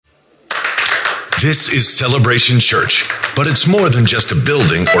This is Celebration Church, but it's more than just a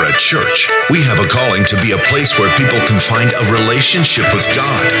building or a church. We have a calling to be a place where people can find a relationship with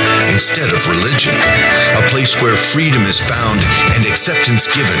God instead of religion. A place where freedom is found and acceptance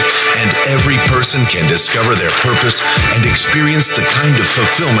given, and every person can discover their purpose and experience the kind of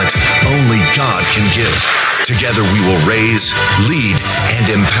fulfillment only God can give. Together we will raise, lead, and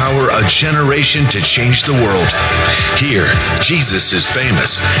empower a generation to change the world. Here, Jesus is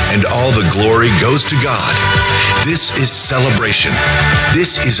famous, and all the glory goes to God. This is Celebration.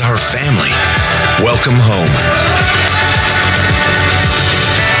 This is our family. Welcome home.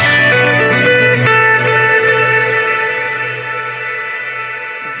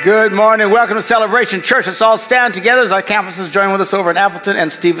 Good morning. Welcome to Celebration Church. Let's all stand together as our campuses join with us over in Appleton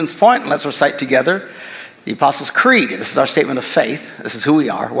and Stevens Point, and let's recite together the Apostles' Creed. This is our statement of faith. This is who we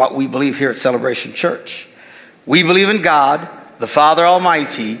are, what we believe here at Celebration Church. We believe in God, the Father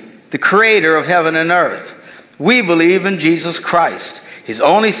Almighty, the creator of heaven and earth. We believe in Jesus Christ, his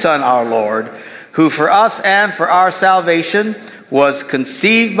only Son, our Lord, who for us and for our salvation was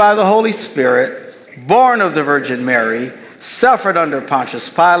conceived by the Holy Spirit, born of the Virgin Mary, suffered under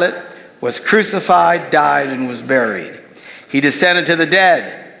Pontius Pilate, was crucified, died, and was buried. He descended to the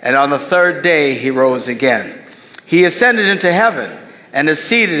dead, and on the third day he rose again. He ascended into heaven and is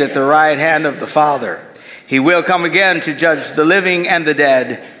seated at the right hand of the Father. He will come again to judge the living and the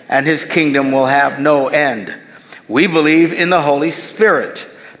dead, and his kingdom will have no end. We believe in the Holy Spirit,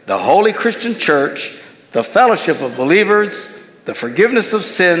 the holy Christian church, the fellowship of believers, the forgiveness of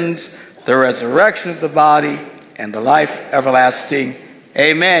sins, the resurrection of the body, and the life everlasting.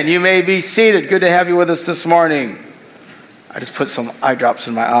 Amen. You may be seated. Good to have you with us this morning. I just put some eye drops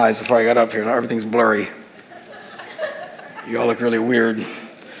in my eyes before I got up here. Now everything's blurry. You all look really weird.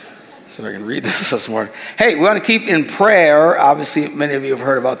 So I can read this morning. Hey, we want to keep in prayer. Obviously, many of you have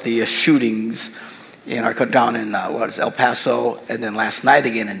heard about the shootings down in El Paso, and then last night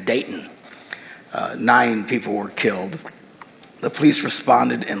again in Dayton. 9 people were killed. The police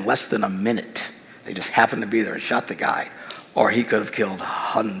responded in less than a minute. They just happened to be there and shot the guy, or he could have killed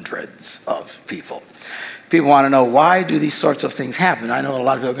hundreds of people. People want to know, why do these sorts of things happen? I know a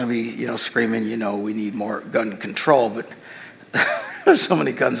lot of people are going to be, screaming, we need more gun control, but there's so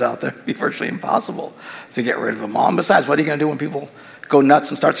many guns out there, it'd be virtually impossible to get rid of them all. And besides, what are you going to do when people go nuts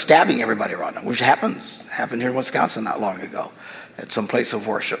and start stabbing everybody around them, which happened here in Wisconsin not long ago at some place of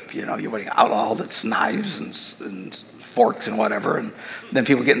worship. You're going to outlaw all that's knives and forks and whatever, and then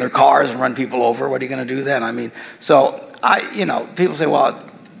people get in their cars and run people over. What are you going to do then? People say, well,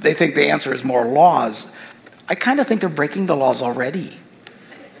 they think the answer is more laws. I kind of think they're breaking the laws already,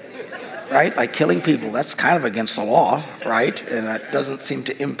 right? Like killing people, that's kind of against the law, right? And that doesn't seem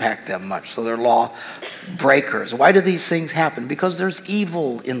to impact them much. So they're law breakers. Why do these things happen? Because there's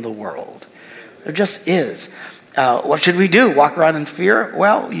evil in the world. There just is. What should we do? Walk around in fear?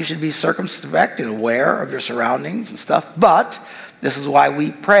 Well, you should be circumspect and aware of your surroundings and stuff. But this is why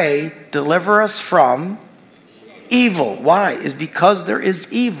we pray, deliver us from evil. Why? Is because there is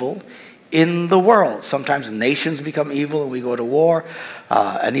evil in the world. Sometimes nations become evil and we go to war.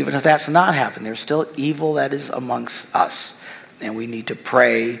 And even if that's not happened, there's still evil that is amongst us. And we need to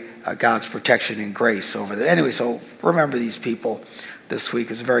pray God's protection and grace over them. Anyway, so remember these people this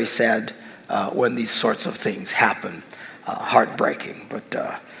week. It's very sad when these sorts of things happen. Heartbreaking.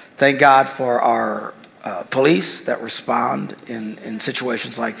 But thank God for our police that respond in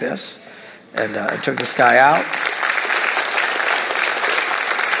situations like this and took this guy out.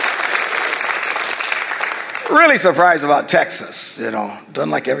 Really surprised about Texas, Doesn't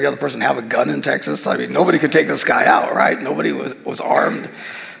like every other person have a gun in Texas. I mean, nobody could take this guy out, right? Nobody was armed.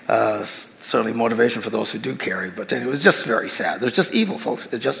 Certainly motivation for those who do carry, but it was just very sad. There's just evil,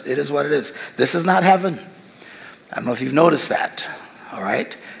 folks. It is what it is. This is not heaven. I don't know if you've noticed that, all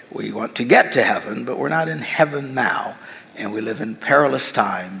right? We want to get to heaven, but we're not in heaven now, and we live in perilous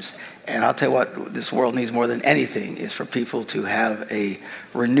times. And I'll tell you what this world needs more than anything is for people to have a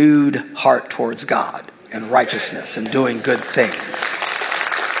renewed heart towards God and righteousness and doing good things.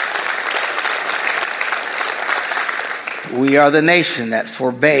 We are the nation that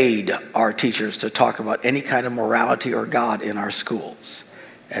forbade our teachers to talk about any kind of morality or God in our schools.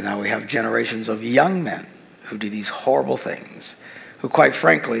 And now we have generations of young men who do these horrible things, who quite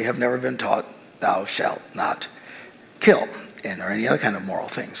frankly have never been taught, thou shalt not kill, or any other kind of moral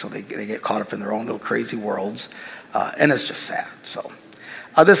thing. So they get caught up in their own little crazy worlds, and it's just sad. So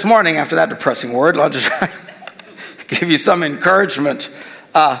this morning, after that depressing word, I'll just give you some encouragement.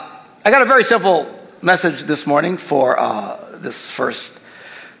 I got a very simple message this morning for this first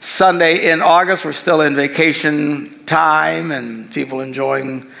Sunday in August. We're still in vacation time and people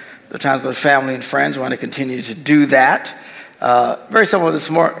enjoying There are times with family and friends. We want to continue to do that. Very similar to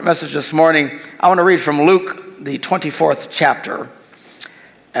this message this morning. I want to read from Luke, the 24th chapter,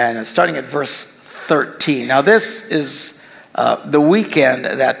 and starting at verse 13. Now, this is the weekend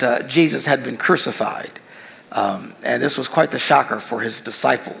that Jesus had been crucified. And this was quite the shocker for his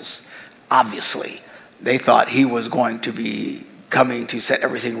disciples. Obviously, they thought he was going to be coming to set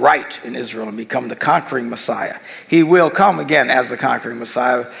everything right in Israel and become the conquering Messiah. He will come again as the conquering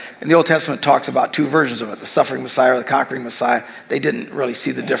Messiah. And the Old Testament talks about two versions of it, the suffering Messiah or the conquering Messiah. They didn't really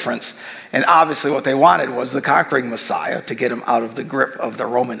see the difference. And obviously what they wanted was the conquering Messiah to get him out of the grip of the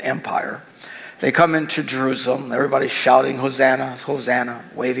Roman Empire. They come into Jerusalem, everybody's shouting, Hosanna, Hosanna,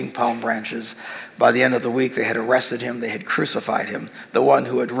 waving palm branches. By the end of the week, they had arrested him, they had crucified him, the one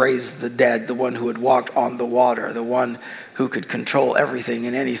who had raised the dead, the one who had walked on the water, the one who could control everything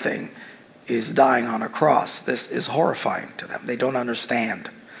and anything is dying on a cross. This is horrifying to them. They don't understand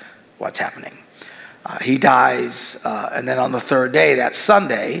what's happening. He dies, and then on the third day, that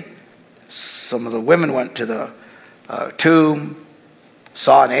Sunday, some of the women went to the tomb,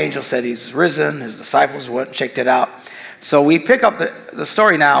 saw an angel, said he's risen. His disciples went and checked it out. So we pick up the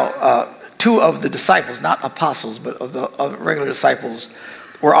story now. Two of the disciples, not apostles, but of regular disciples,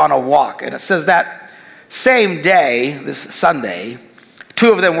 were on a walk. And it says that same day, this Sunday,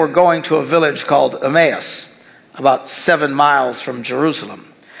 two of them were going to a village called Emmaus, about 7 miles from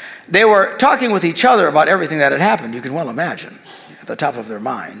Jerusalem. They were talking with each other about everything that had happened. You can well imagine, at the top of their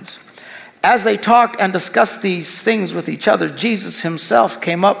minds. As they talked and discussed these things with each other, Jesus himself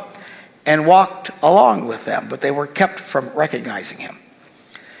came up and walked along with them, but they were kept from recognizing him.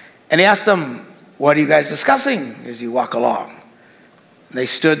 And he asked them, what are you guys discussing as you walk along? And they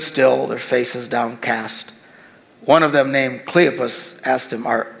stood still, their faces downcast. One of them, named Cleopas, asked him,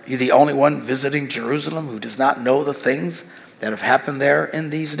 are you the only one visiting Jerusalem who does not know the things that have happened there in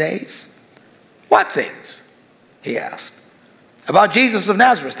these days? What things? He asked. About Jesus of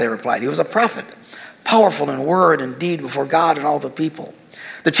Nazareth, they replied. He was a prophet, powerful in word and deed before God and all the people.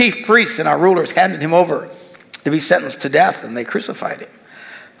 The chief priests and our rulers handed him over to be sentenced to death, and they crucified him.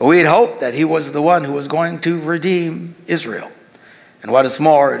 But we had hoped that he was the one who was going to redeem Israel. And what is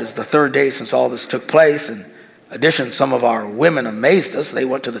more, it is the third day since all this took place. In addition, some of our women amazed us. They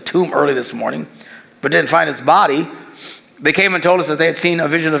went to the tomb early this morning, but didn't find his body. They came and told us that they had seen a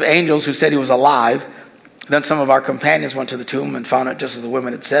vision of angels who said he was alive. Then some of our companions went to the tomb and found it just as the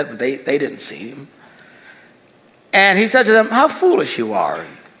women had said, but they didn't see him. And he said to them, how foolish you are,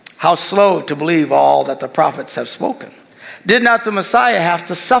 how slow to believe all that the prophets have spoken. Did not the Messiah have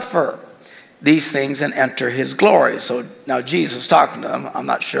to suffer these things and enter his glory? So now Jesus talking to them. I'm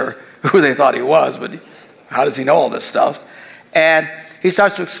not sure who they thought he was, but how does he know all this stuff? And he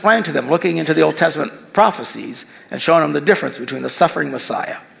starts to explain to them, looking into the Old Testament prophecies and showing them the difference between the suffering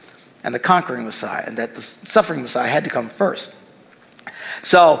Messiah and the conquering Messiah, and that the suffering Messiah had to come first.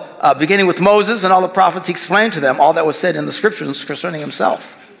 So beginning with Moses and all the prophets, he explained to them all that was said in the scriptures concerning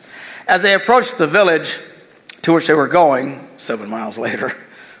himself. As they approached the village to which they were going, 7 miles later,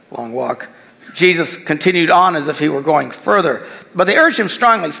 long walk, Jesus continued on as if he were going further. But they urged him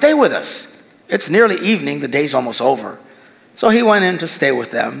strongly, stay with us. It's nearly evening, the day's almost over. So he went in to stay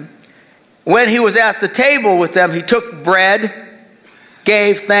with them. When he was at the table with them, he took bread,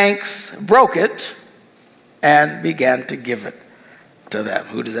 gave thanks, broke it, and began to give it to them.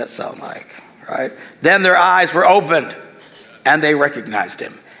 Who does that sound like, right? Then their eyes were opened, and they recognized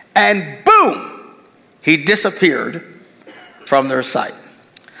him. And boom! He disappeared from their sight.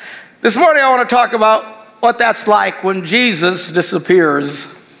 This morning I want to talk about what that's like when Jesus disappears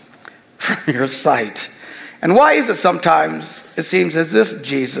from your sight. And why is it sometimes it seems as if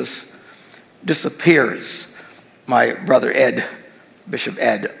Jesus disappears? My brother Ed, Bishop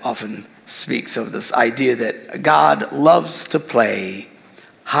Ed, often speaks of this idea that God loves to play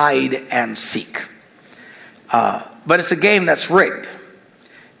hide and seek. But it's a game that's rigged.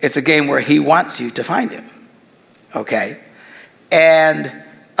 It's a game where he wants you to find him, okay? And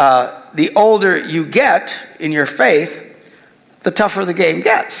the older you get in your faith, the tougher the game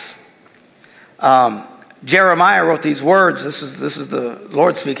gets. Jeremiah wrote these words. This is the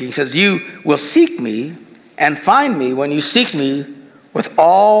Lord speaking. He says, you will seek me and find me when you seek me with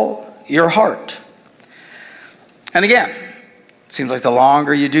all your heart. And again, it seems like the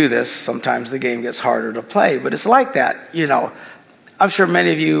longer you do this, sometimes the game gets harder to play. But it's like that, you know. I'm sure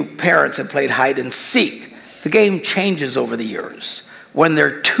many of you parents have played hide and seek. The game changes over the years. When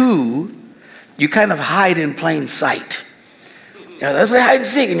they're two, you kind of hide in plain sight. You know, that's why hide and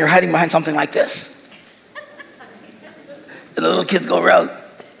seek, and you're hiding behind something like this. And the little kids go around, there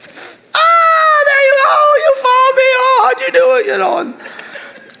you go, you found me, oh, how'd you do it, you know.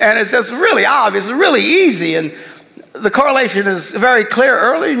 And it's just really obvious, really easy. And the correlation is very clear.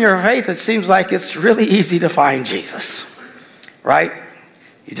 Early in your faith, it seems like it's really easy to find Jesus, right?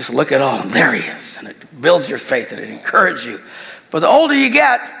 You just look at, oh, there he is. And it builds your faith and it encourages you. But the older you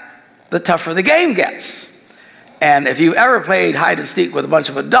get, the tougher the game gets. And if you've ever played hide and seek with a bunch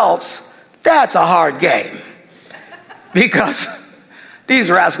of adults, that's a hard game. Because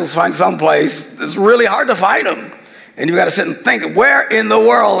these rascals find someplace it's really hard to find them. And you've got to sit and think, where in the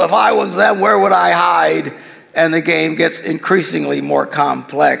world, if I was them, where would I hide? And the game gets increasingly more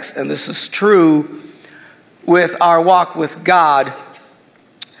complex. And this is true with our walk with God.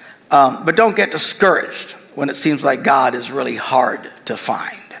 But don't get discouraged when it seems like God is really hard to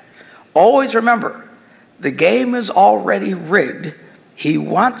find. Always remember, the game is already rigged. He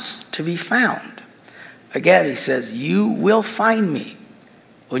wants to be found. Again, he says, you will find me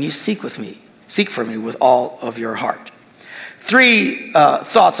when you seek for me with all of your heart. 3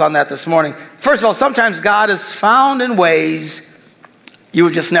 thoughts on that this morning. First of all, sometimes God is found in ways you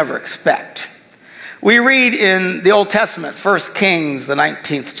would just never expect. We read in the Old Testament, 1 Kings, the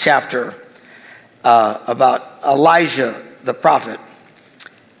 19th chapter, about Elijah the prophet.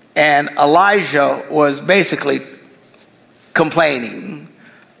 And Elijah was basically complaining.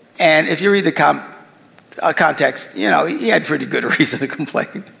 And if you read the context, he had pretty good reason to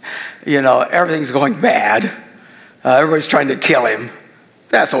complain. Everything's going bad. Everybody's trying to kill him.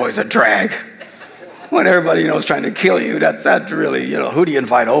 That's always a drag. When everybody is trying to kill you, that's really, who do you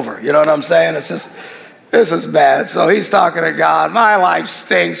invite over? You know what I'm saying? This is bad. So he's talking to God. My life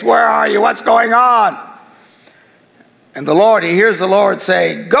stinks. Where are you? What's going on? And he hears the Lord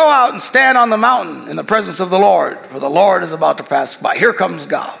say, go out and stand on the mountain in the presence of the Lord, for the Lord is about to pass by. Here comes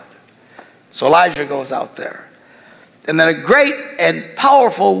God. So Elijah goes out there. And then a great and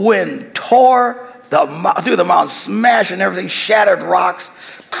powerful wind tore through the mountain, smashing everything, shattered rocks.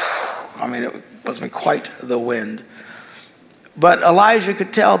 It wasn't quite the wind. But Elijah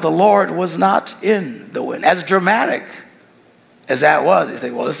could tell the Lord was not in the wind. As dramatic as that was, you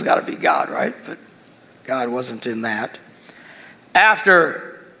think, well, this has got to be God, right? But God wasn't in that.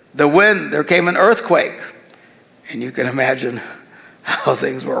 After the wind, there came an earthquake. And you can imagine how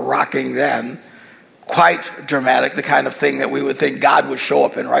things were rocking then. Quite dramatic, the kind of thing that we would think God would show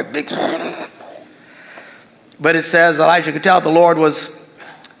up in, right? Big. But it says Elijah could tell the Lord was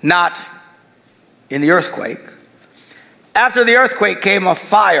not in the earthquake. After the earthquake came a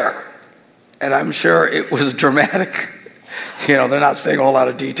fire. And I'm sure it was dramatic. They're not saying a whole lot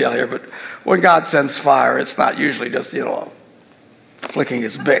of detail here, but when God sends fire, it's not usually just, flicking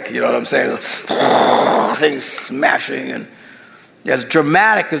his bick, you know what I'm saying? Things smashing. And as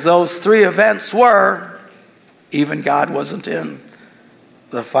dramatic as those 3 events were, even God wasn't in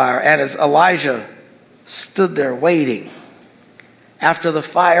the fire. And as Elijah stood there waiting, after the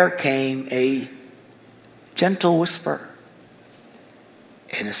fire came a gentle whisper.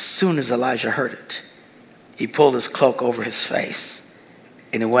 And as soon as Elijah heard it, he pulled his cloak over his face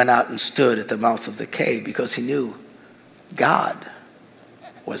and he went out and stood at the mouth of the cave because he knew God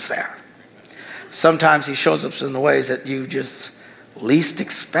was there. Sometimes he shows up in the ways that you just least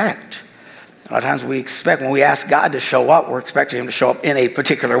expect. A lot of times we expect, when we ask God to show up, we're expecting him to show up in a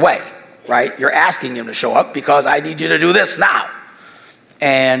particular way, right? You're asking him to show up because I need you to do this now.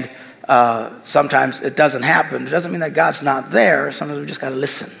 And sometimes it doesn't happen. It doesn't mean that God's not there. Sometimes we just got to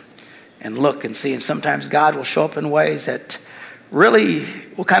listen and look and see. And sometimes God will show up in ways that really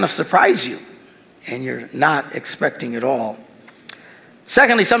will kind of surprise you and you're not expecting it all.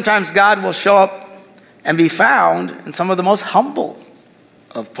 Secondly, sometimes God will show up and be found in some of the most humble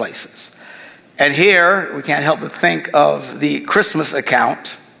of places. And here, we can't help but think of the Christmas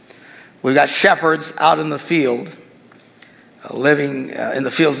account. We've got shepherds out in the field, living in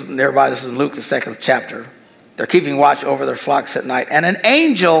the fields nearby. This is in Luke, the 2nd chapter. They're keeping watch over their flocks at night. And an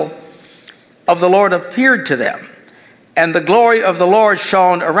angel of the Lord appeared to them. And the glory of the Lord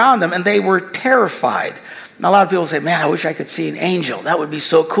shone around them, and they were terrified. Now, a lot of people say, man, I wish I could see an angel. That would be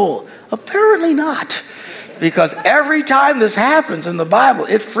so cool. Apparently not. Because every time this happens in the Bible,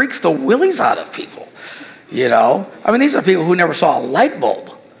 it freaks the willies out of people. These are people who never saw a light bulb.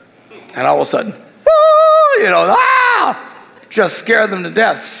 And all of a sudden, just scare them to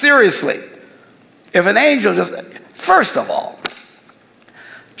death. Seriously. If an angel first of all,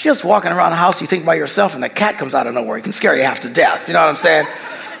 just walking around the house, you think by yourself, and the cat comes out of nowhere, he can scare you half to death. You know what I'm saying?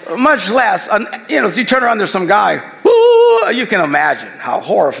 Much less, if you turn around, there's some guy, you can imagine how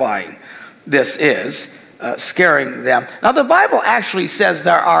horrifying this is, scaring them. Now, the Bible actually says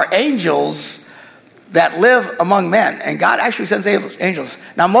there are angels that live among men, and God actually sends angels.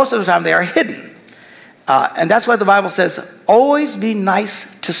 Now, most of the time, they are hidden. And that's why the Bible says, always be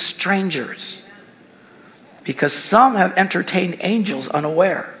nice to strangers, because some have entertained angels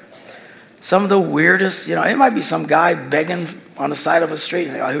unaware. Some of the weirdest, it might be some guy begging on the side of a street.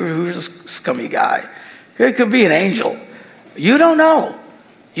 And who's this scummy guy? It could be an angel. You don't know.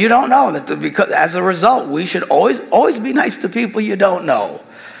 You don't know because as a result, we should always be nice to people you don't know.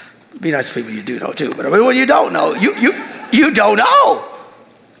 Be nice to people you do know too. But when you don't know, you don't know.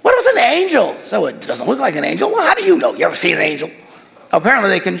 What if it's an angel? So it doesn't look like an angel. Well, how do you know? You ever seen an angel? Apparently,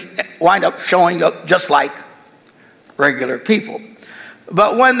 they can wind up showing up just like regular people.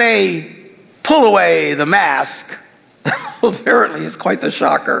 But when they pull away the mask, apparently it's quite the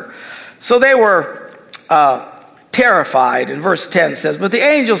shocker. So they were terrified. And verse 10 says, but the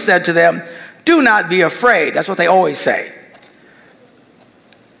angel said to them, do not be afraid. That's what they always say.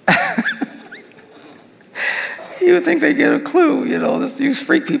 You would think they get a clue, these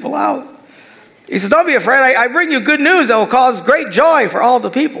freak people out. He says, don't be afraid. I bring you good news that will cause great joy for all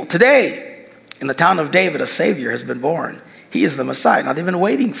the people. Today, in the town of David, a Savior has been born. He is the Messiah. Now, they've been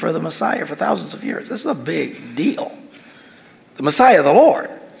waiting for the Messiah for thousands of years. This is a big deal. The Messiah, the Lord.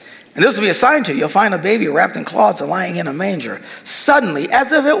 And this will be a sign to you. You'll find a baby wrapped in cloths and lying in a manger. Suddenly,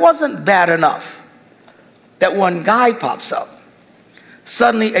 as if it wasn't bad enough that one guy pops up,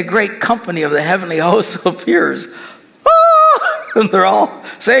 suddenly a great company of the heavenly hosts appears. Ah! And they're all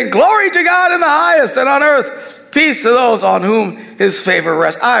saying, glory to God in the highest, and on earth, peace to those on whom his favor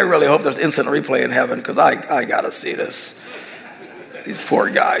rests. I really hope there's instant replay in heaven, because I got to see this. These poor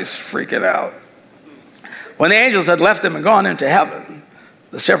guys freaking out. When the angels had left them and gone into heaven,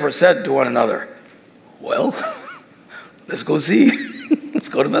 the shepherds said to one another, well, let's go see. Let's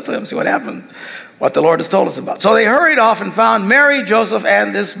go to Bethlehem, see what happened, what the Lord has told us about. So they hurried off and found Mary, Joseph,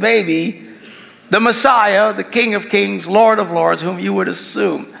 and this baby, the Messiah, the King of Kings, Lord of Lords, whom you would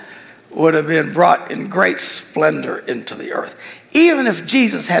assume would have been brought in great splendor into the earth. Even if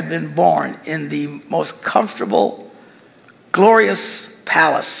Jesus had been born in the most comfortable, glorious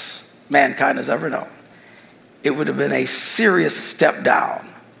palace mankind has ever known, it would have been a serious step down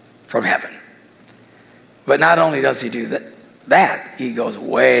from heaven. But not only does he do that, he goes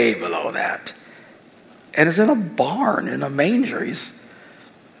way below that. And it's in a barn, in a manger.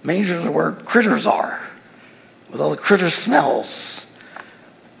 Mangers are where critters are, with all the critter smells.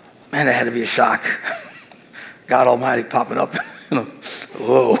 Man, it had to be a shock. God Almighty popping up.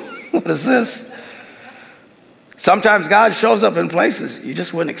 Whoa, what is this? Sometimes God shows up in places you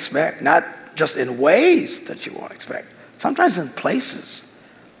just wouldn't expect, not just in ways that you won't expect, sometimes in places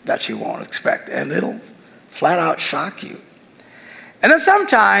that you won't expect, and it'll flat out shock you. And then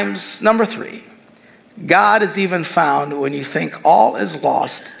sometimes, number 3, God is even found when you think all is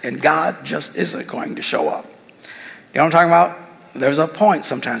lost and God just isn't going to show up. You know what I'm talking about? There's a point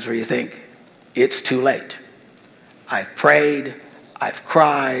sometimes where you think, it's too late. I've prayed, I've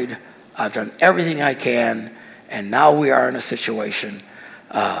cried, I've done everything I can, and now we are in a situation,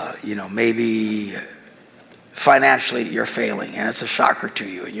 maybe financially you're failing and it's a shocker to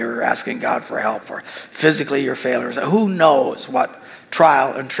you and you're asking God for help, or physically you're failing. Who knows what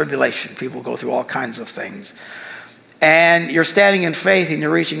trial and tribulation. People go through all kinds of things. And you're standing in faith and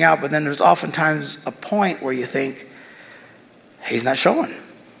you're reaching out, but then there's oftentimes a point where you think, he's not showing.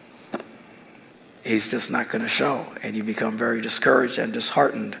 He's just not going to show. And you become very discouraged and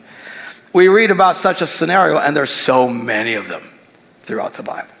disheartened. We read about such a scenario, and there's so many of them throughout the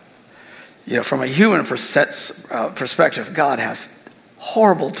Bible. From a human perspective, God has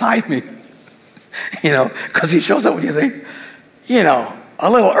horrible timing. Because he shows up when you think,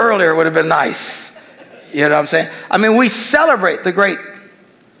 a little earlier would have been nice. You know what I'm saying? I mean, we celebrate the great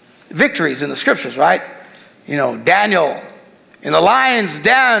victories in the scriptures, right? Daniel in the lion's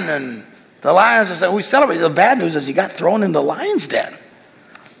den, and the lions are saying, we celebrate. The bad news is he got thrown in the lion's den.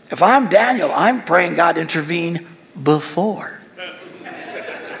 If I'm Daniel, I'm praying God intervene before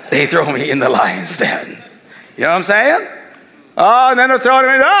they throw me in the lion's den. You know what I'm saying? Oh, and then they're throwing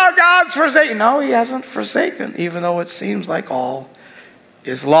him in. Oh, God's forsaken. No, he hasn't forsaken, even though it seems like all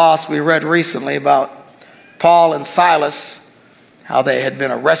is lost. We read recently about Paul and Silas, how they had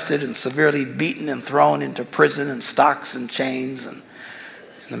been arrested and severely beaten and thrown into prison in stocks and chains. And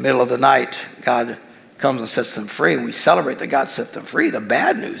in the middle of the night, God comes and sets them free. And we celebrate that God set them free. The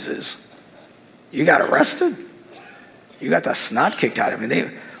bad news is you got arrested. You got the snot kicked out of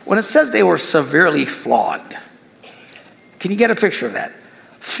you. When it says they were severely flogged, can you get a picture of that?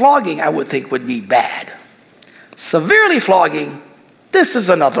 Flogging, I would think, would be bad. Severely flogging, this is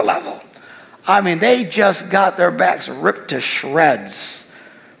another level. I mean, they just got their backs ripped to shreds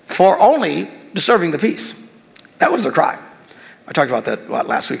for only disturbing the peace. That was their crime. I talked about that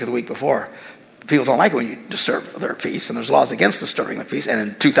last week or the week before. people don't like it when you disturb their peace, and there's laws against disturbing the peace. And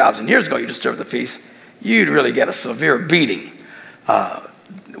in 2,000 years ago, you disturb the peace, you'd really get a severe beating.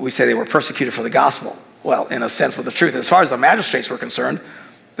 We say they were persecuted for the gospel. Well, in a sense, with the truth, as far as the magistrates were concerned,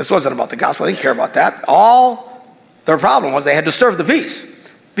 this wasn't about the gospel. They didn't care about that. All their problem was they had disturbed the peace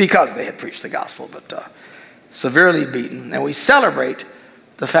because they had preached the gospel, but severely beaten. And we celebrate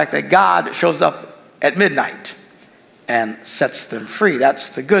the fact that God shows up at midnight and sets them free. That's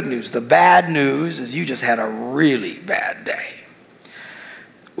the good news. The bad news is you just had a really bad day.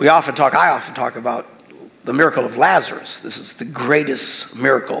 I often talk about the miracle of Lazarus. This is the greatest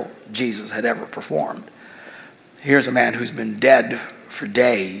miracle Jesus had ever performed. Here's a man who's been dead for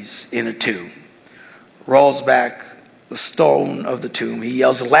days in a tomb. Rolls back the stone of the tomb. He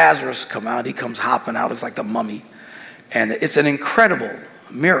yells, "Lazarus, come out." He comes hopping out, looks like the mummy. And it's an incredible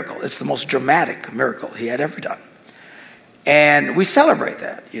miracle. It's the most dramatic miracle he had ever done. And we celebrate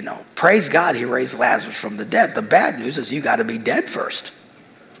that, Praise God, he raised Lazarus from the dead. The bad news is you got to be dead first.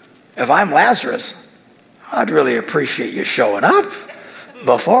 If I'm Lazarus, I'd really appreciate you showing up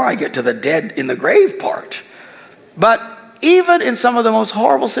before I get to the dead in the grave part. But even in some of the most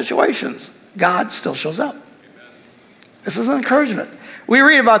horrible situations, God still shows up. This is an encouragement. We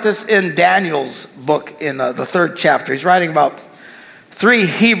read about this in Daniel's book in the 3rd chapter. He's writing about 3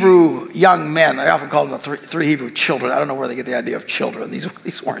 Hebrew young men. They often call them the three Hebrew children. I don't know where they get the idea of children.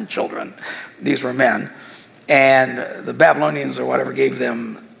 These weren't children. These were men. And the Babylonians or whatever gave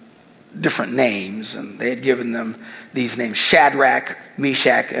them different names. And they had given them these names: Shadrach,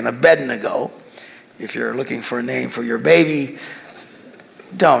 Meshach, and Abednego. If you're looking for a name for your baby,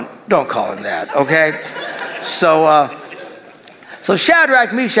 don't call him that, okay? So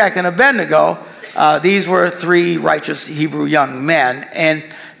Shadrach, Meshach, and Abednego, these were 3 righteous Hebrew young men. And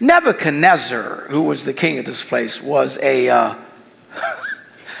Nebuchadnezzar, who was the king of this place, was a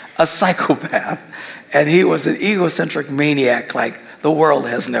psychopath. And he was an egocentric maniac like the world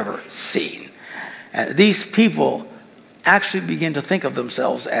has never seen. And these people actually begin to think of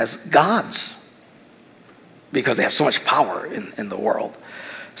themselves as gods because they have so much power in the world.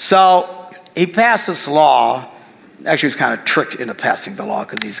 So he passed this law. Actually, he was kind of tricked into passing the law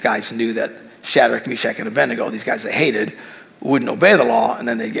because these guys knew that Shadrach, Meshach, and Abednego, these guys they hated, wouldn't obey the law, and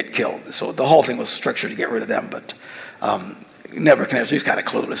then they'd get killed. So the whole thing was structured to get rid of them. But Nebuchadnezzar, he's kind of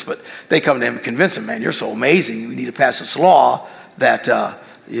clueless. But they come to him and convince him, "Man, you're so amazing. We need to pass this law that,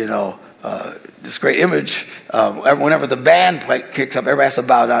 this great image, whenever the band kicks up, everybody has to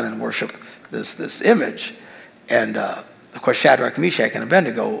bow down and worship this image." And, of course, Shadrach, Meshach, and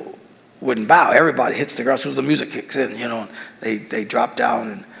Abednego wouldn't bow. Everybody hits the ground as soon as the music kicks in, and they drop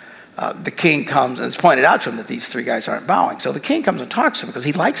down. And the king comes, and it's pointed out to him that these 3 guys aren't bowing. So the king comes and talks to him because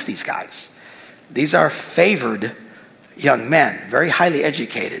he likes these guys. These are favored young men, very highly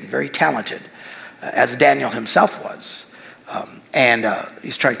educated, very talented, as Daniel himself was. And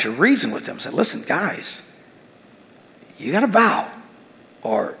he's trying to reason with them. Said, "Listen, guys, you got to bow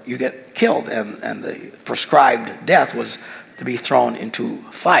or you get killed." And the prescribed death was to be thrown into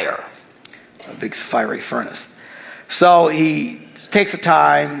fire, a big fiery furnace. So he takes the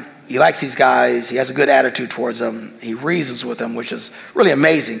time. He likes these guys. He has a good attitude towards them. He reasons with them, which is really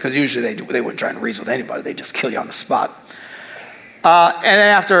amazing because usually they wouldn't try and reason with anybody. They just kill you on the spot. And then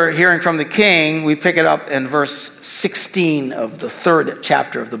after hearing from the king, we pick it up in verse 16 of the 3rd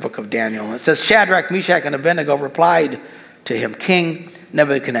chapter of the book of Daniel. And it says, "Shadrach, Meshach, and Abednego replied to him, 'King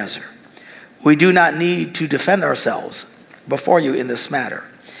Nebuchadnezzar, we do not need to defend ourselves before you in this matter.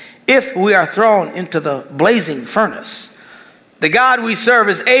 If we are thrown into the blazing furnace, the God we serve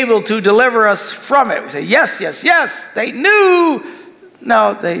is able to deliver us from it.'" We say, yes, yes, yes. They knew.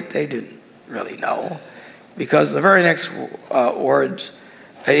 No, they didn't really know. Because the very next words,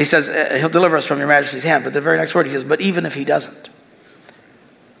 he says, "He'll deliver us from your majesty's hand." But the very next word he says, "But even if he doesn't."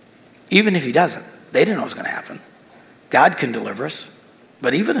 Even if he doesn't. They didn't know what was going to happen. God can deliver us.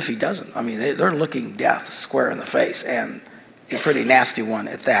 But even if he doesn't, they're looking death square in the face, and a pretty nasty one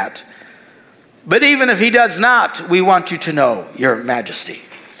at that. "But even if he does not, we want you to know, your majesty,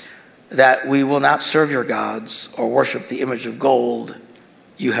 that we will not serve your gods or worship the image of gold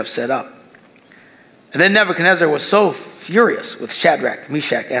you have set up." And then Nebuchadnezzar was so furious with Shadrach,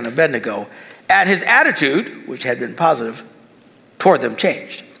 Meshach, and Abednego, and his attitude, which had been positive, toward them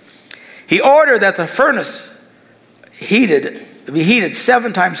changed. He ordered that the furnace be heated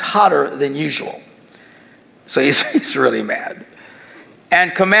 7 times hotter than usual. So he's really mad.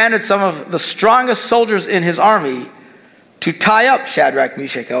 And commanded some of the strongest soldiers in his army to tie up Shadrach,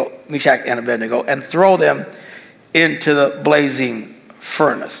 Meshach, and Abednego and throw them into the blazing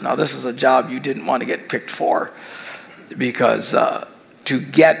furnace. Now, this is a job you didn't want to get picked for, because to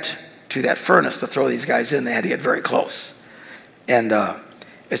get to that furnace to throw these guys in, they had to get very close. And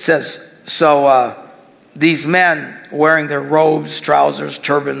it says, so these men wearing their robes, trousers,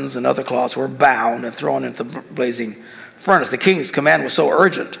 turbans, and other cloths were bound and thrown into the blazing furnace. The king's command was so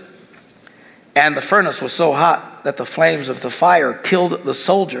urgent, and the furnace was so hot that the flames of the fire killed the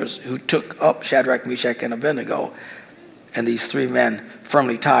soldiers who took up Shadrach, Meshach, and Abednego. And these three men,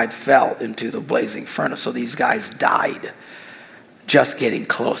 firmly tied, fell into the blazing furnace. So these guys died just getting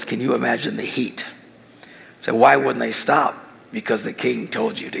close. Can you imagine the heat? So why wouldn't they stop? Because the king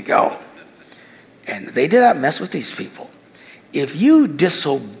told you to go. And they did not mess with these people. If you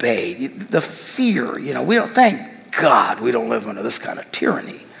disobeyed, the fear, we don't, thank God we don't live under this kind of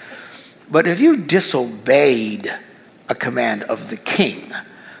tyranny. But if you disobeyed a command of the king,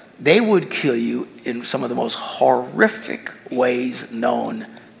 they would kill you in some of the most horrific ways known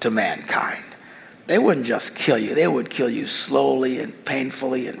to mankind. They wouldn't just kill you. They would kill you slowly and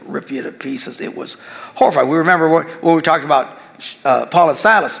painfully and rip you to pieces. It was horrifying. We remember when we talked about Paul and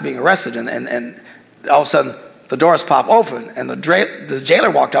Silas being arrested, and all of a sudden the doors pop open and the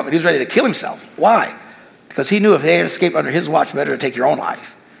jailer walked up and he was ready to kill himself. Why? Because he knew if they had escaped under his watch, better to take your own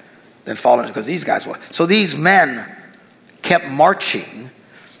life than fall into, because these guys were. So these men kept marching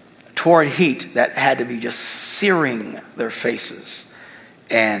toward heat that had to be just searing their faces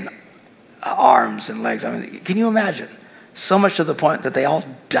and arms and legs. I mean, can you imagine? So much to the point that they all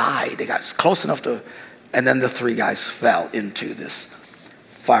died. They got close enough to, and then the three guys fell into this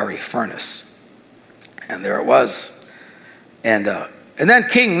fiery furnace. And there it was. And then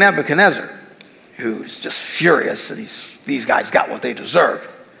King Nebuchadnezzar, who's just furious that these guys got what they deserved.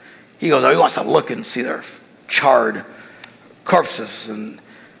 He goes, he wants to look and see their charred corpses. And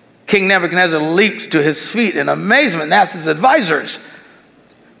King Nebuchadnezzar leaped to his feet in amazement and asked his advisors,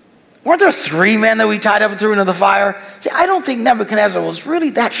 weren't there three men that we tied up and threw into the fire? See, I don't think Nebuchadnezzar was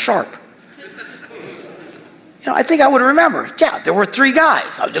really that sharp. I think I would remember. Yeah, there were three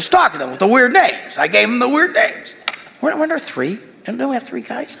guys. I was just talking to them with the weird names. I gave them the weird names. Weren't there three? Didn't we have three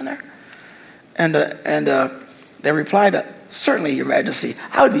guys in there? And they replied, certainly, Your Majesty,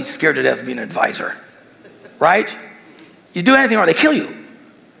 I would be scared to death of being an advisor. Right? You do anything wrong, they kill you.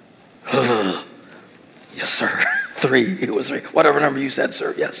 Yes, sir. Three. It was three. Whatever number you said,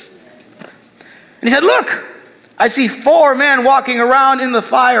 sir. Yes. And he said, look, I see four men walking around in the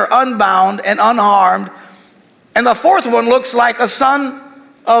fire, unbound and unharmed. And the fourth one looks like a son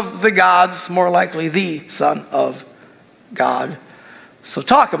of the gods, more likely the son of God. So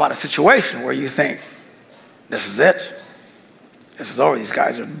talk about a situation where you think, this is it. This is over. These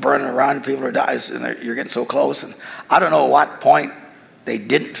guys are burning around, people are dying, and you're getting so close. And I don't know at what point they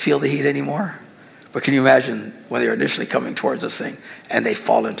didn't feel the heat anymore. But can you imagine when they were initially coming towards this thing and they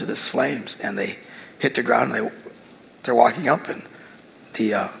fall into this flames and they hit the ground and they're walking up and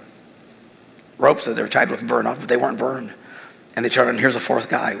the ropes that they're tied with burn up, but they weren't burned. And they turn and here's a fourth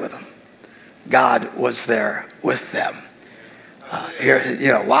guy with them. God was there with them.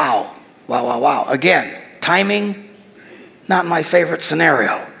 Wow. Again, timing, not my favorite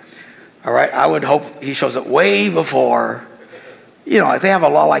scenario. All right, I would hope he shows up way before. If they have a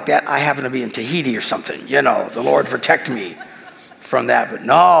law like that, I happen to be in Tahiti or something. The Lord protect me from that. But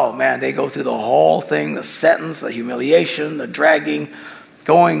no, man, they go through the whole thing, the sentence, the humiliation, the dragging,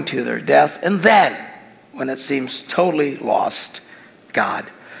 going to their death. And then, when it seems totally lost, God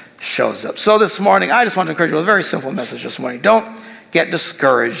shows up. So this morning, I just want to encourage you with a very simple message this morning. Don't get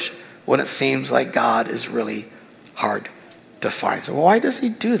discouraged when it seems like God is really hard to find. So why does he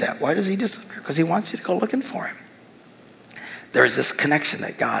do that? Why does he disappear? Because he wants you to go looking for him. There's this connection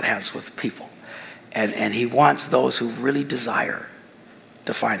that God has with people. And he wants those who really desire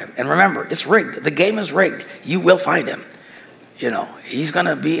to find him. And remember, it's rigged. The game is rigged. You will find him. He's going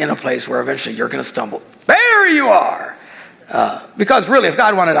to be in a place where eventually you're going to stumble. There you are. Because really, if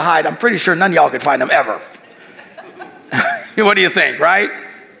God wanted to hide, I'm pretty sure none of y'all could find him ever. What do you think, right?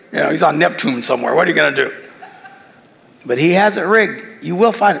 He's on Neptune somewhere. What are you going to do? But he has it rigged. You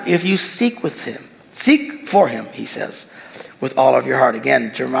will find him if you seek with him. Seek for him, he says, with all of your heart.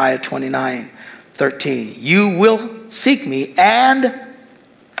 Again, Jeremiah 29:13. You will seek me and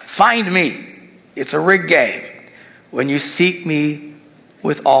find me. It's a rigged game. When you seek me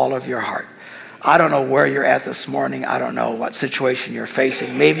with all of your heart. I don't know where you're at this morning. I don't know what situation you're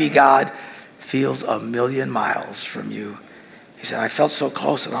facing. Maybe God feels a million miles from you. He said, I felt so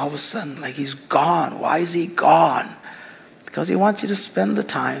close, and all of a sudden, like he's gone. Why is he gone? Because he wants you to spend the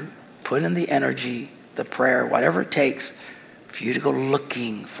time, put in the energy, the prayer, whatever it takes for you to go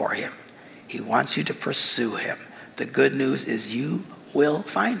looking for him. He wants you to pursue him. The good news is you will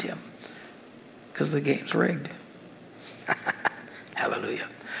find him because the game's rigged. Hallelujah.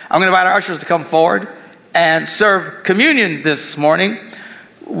 I'm going to invite our ushers to come forward and serve communion this morning.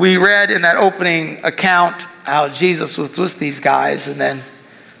 We read in that opening account how Jesus was with these guys, and then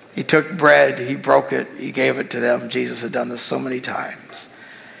he took bread, he broke it, he gave it to them. Jesus had done this so many times.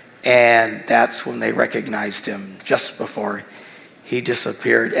 And that's when they recognized him, just before he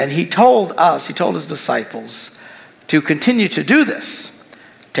disappeared. And he told us, he told his disciples to continue to do this.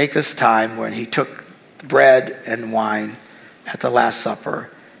 Take this time when he took bread and wine at the Last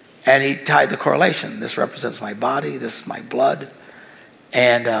Supper, and he tied the correlation. This represents my body, this is my blood.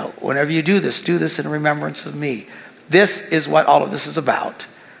 And whenever you do this in remembrance of me. This is what all of this is about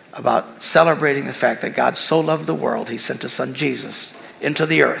celebrating the fact that God so loved the world, he sent his son Jesus into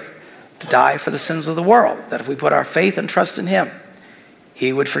the earth to die for the sins of the world, that if we put our faith and trust in him,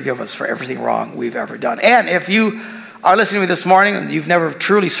 he would forgive us for everything wrong we've ever done. And if you are listening to me this morning and you've never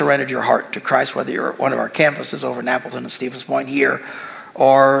truly surrendered your heart to Christ, whether you're at one of our campuses over in Appleton and Stevens Point here,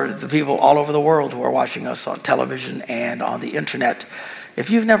 or the people all over the world who are watching us on television and on the internet,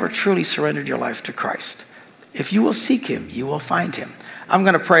 if you've never truly surrendered your life to Christ, if you will seek him, you will find him. I'm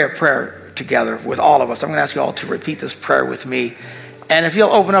going to pray a prayer together with all of us. I'm going to ask you all to repeat this prayer with me. And if you'll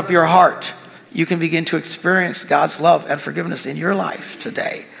open up your heart, you can begin to experience God's love and forgiveness in your life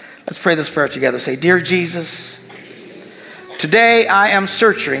today. Let's pray this prayer together. Say, Dear Jesus, today I am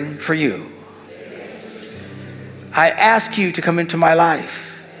searching for you. I ask you to come into my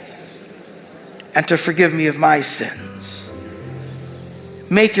life and to forgive me of my sins.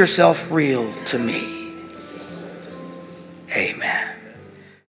 Make yourself real to me. Amen.